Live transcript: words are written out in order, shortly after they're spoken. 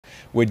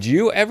Would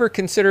you ever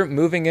consider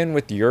moving in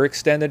with your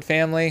extended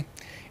family?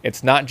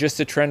 It's not just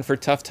a trend for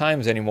tough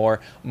times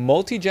anymore.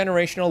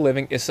 Multi-generational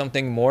living is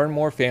something more and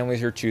more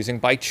families are choosing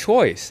by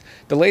choice.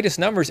 The latest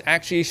numbers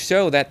actually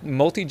show that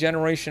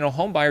multi-generational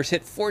homebuyers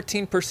hit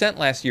 14%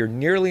 last year,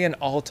 nearly an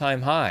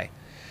all-time high.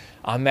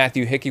 I'm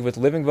Matthew Hickey with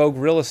Living Vogue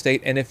Real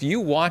Estate, and if you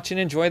watch and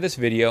enjoy this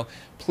video,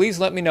 please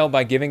let me know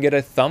by giving it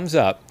a thumbs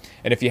up.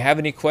 And if you have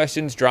any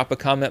questions, drop a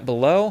comment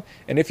below.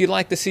 And if you'd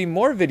like to see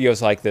more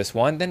videos like this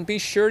one, then be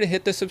sure to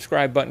hit the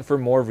subscribe button for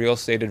more real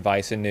estate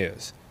advice and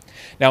news.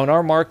 Now in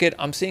our market,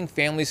 I'm seeing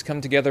families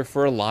come together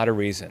for a lot of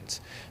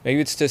reasons. Maybe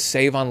it's to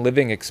save on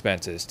living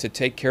expenses, to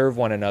take care of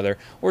one another,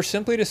 or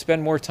simply to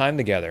spend more time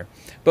together.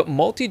 But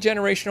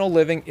multi-generational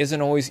living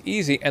isn't always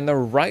easy, and the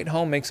right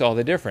home makes all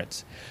the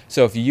difference.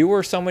 So if you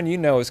or someone you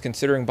know is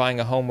considering buying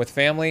a home with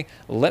family,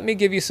 let me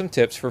give you some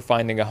tips for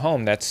finding a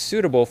home that's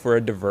suitable for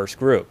a diverse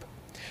group.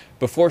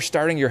 Before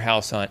starting your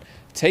house hunt,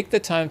 take the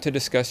time to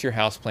discuss your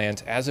house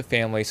plans as a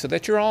family so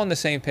that you're all on the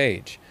same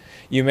page.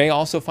 You may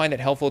also find it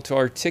helpful to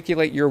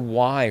articulate your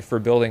why for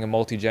building a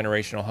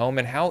multi-generational home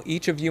and how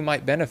each of you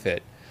might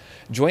benefit.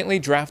 Jointly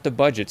draft a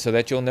budget so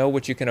that you'll know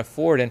what you can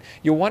afford, and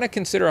you'll want to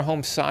consider a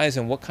home size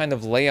and what kind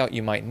of layout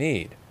you might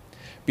need.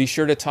 Be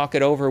sure to talk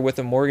it over with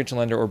a mortgage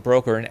lender or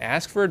broker and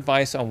ask for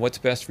advice on what's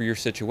best for your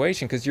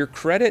situation, because your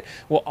credit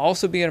will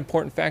also be an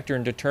important factor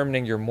in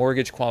determining your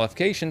mortgage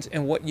qualifications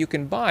and what you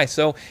can buy.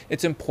 So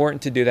it's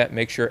important to do that.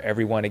 Make sure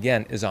everyone,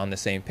 again, is on the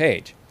same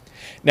page.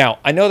 Now,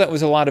 I know that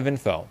was a lot of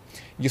info.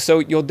 So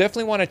you'll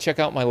definitely want to check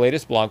out my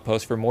latest blog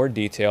post for more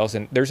details,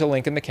 and there's a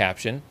link in the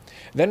caption.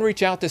 Then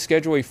reach out to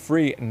schedule a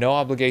free,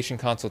 no-obligation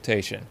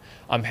consultation.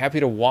 I'm happy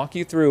to walk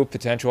you through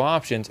potential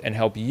options and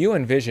help you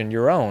envision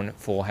your own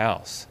full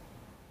house.